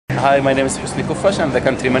Hi, my name is Husni Kufash. I'm the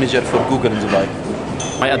country manager for Google in Dubai.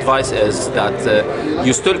 My advice is that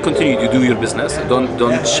you still continue to do your business.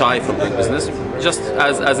 Don't shy from doing business. Just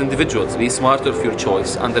as individuals, be smarter of your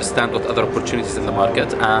choice. Understand what other opportunities in the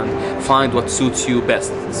market and find what suits you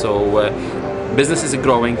best. So business is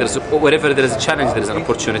growing. Wherever there is a challenge, there is an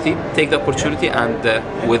opportunity. Take the opportunity and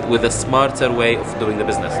with a smarter way of doing the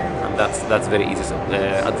business. And that's very easy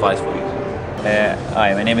advice for you.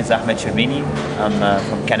 Hi, my name is Ahmed Sherbini. I'm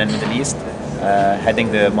from Canon Middle East,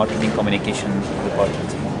 heading the marketing communication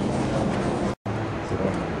department.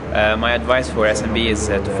 My advice for SMB is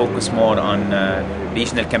to focus more on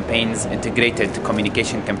regional campaigns, integrated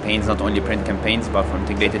communication campaigns, not only print campaigns, but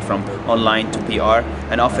integrated from online to PR,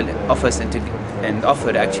 and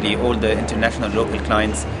offer actually all the international local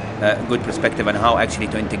clients a good perspective on how actually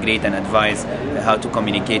to integrate and advise how to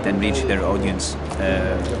communicate and reach their audience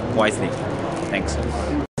wisely. Thanks.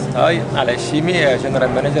 Hi, Ala Shimi, General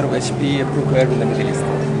Manager of HP Procure in the Middle East.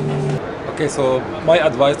 Okay, so my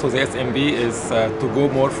advice to the SMB is to go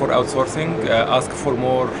more for outsourcing, ask for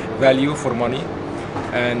more value for money,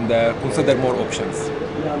 and consider more options.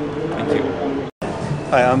 Thank you.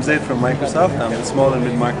 Hi, I'm Zaid from Microsoft. I'm the Small and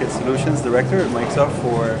Mid-Market Solutions Director at Microsoft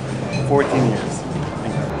for 14 years.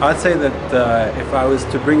 I'd say that if I was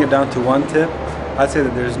to bring it down to one tip, I'd say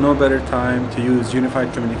that there's no better time to use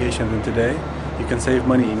unified communication than today. You can save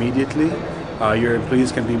money immediately, your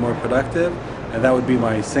employees can be more productive, and that would be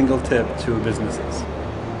my single tip to businesses.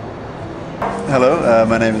 Hello,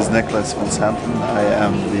 my name is Nicholas von Santen. I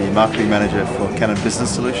am the marketing manager for Canon Business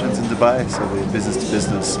Solutions in Dubai, so the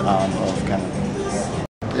business-to-business arm of Canon.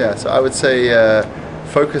 Yeah, so I would say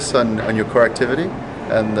focus on your core activity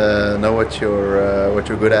and know what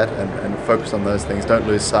you're good at and focus on those things. Don't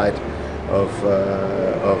lose sight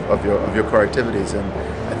of your core activities. And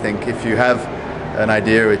I think if you have an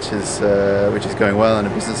idea which is going well and a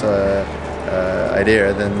business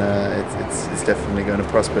idea, then it's definitely going to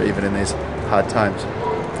prosper even in these hard times.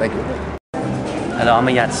 Thank you. Hello, I'm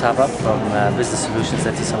Ayad Sabra from Business Solutions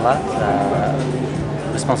at Etisalat,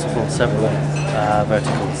 responsible for several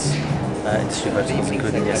verticals, industry verticals,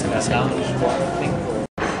 including the SMB segment.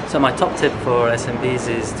 So my top tip for SMBs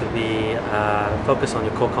is to be focus on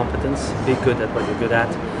your core competence, be good at what you're good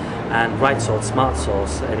at, and right source, smart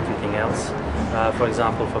source, and everything else. For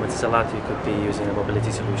example, from Etisalat, you could be using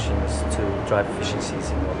mobility solutions to drive efficiencies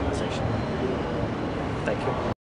in your organization. Thank you.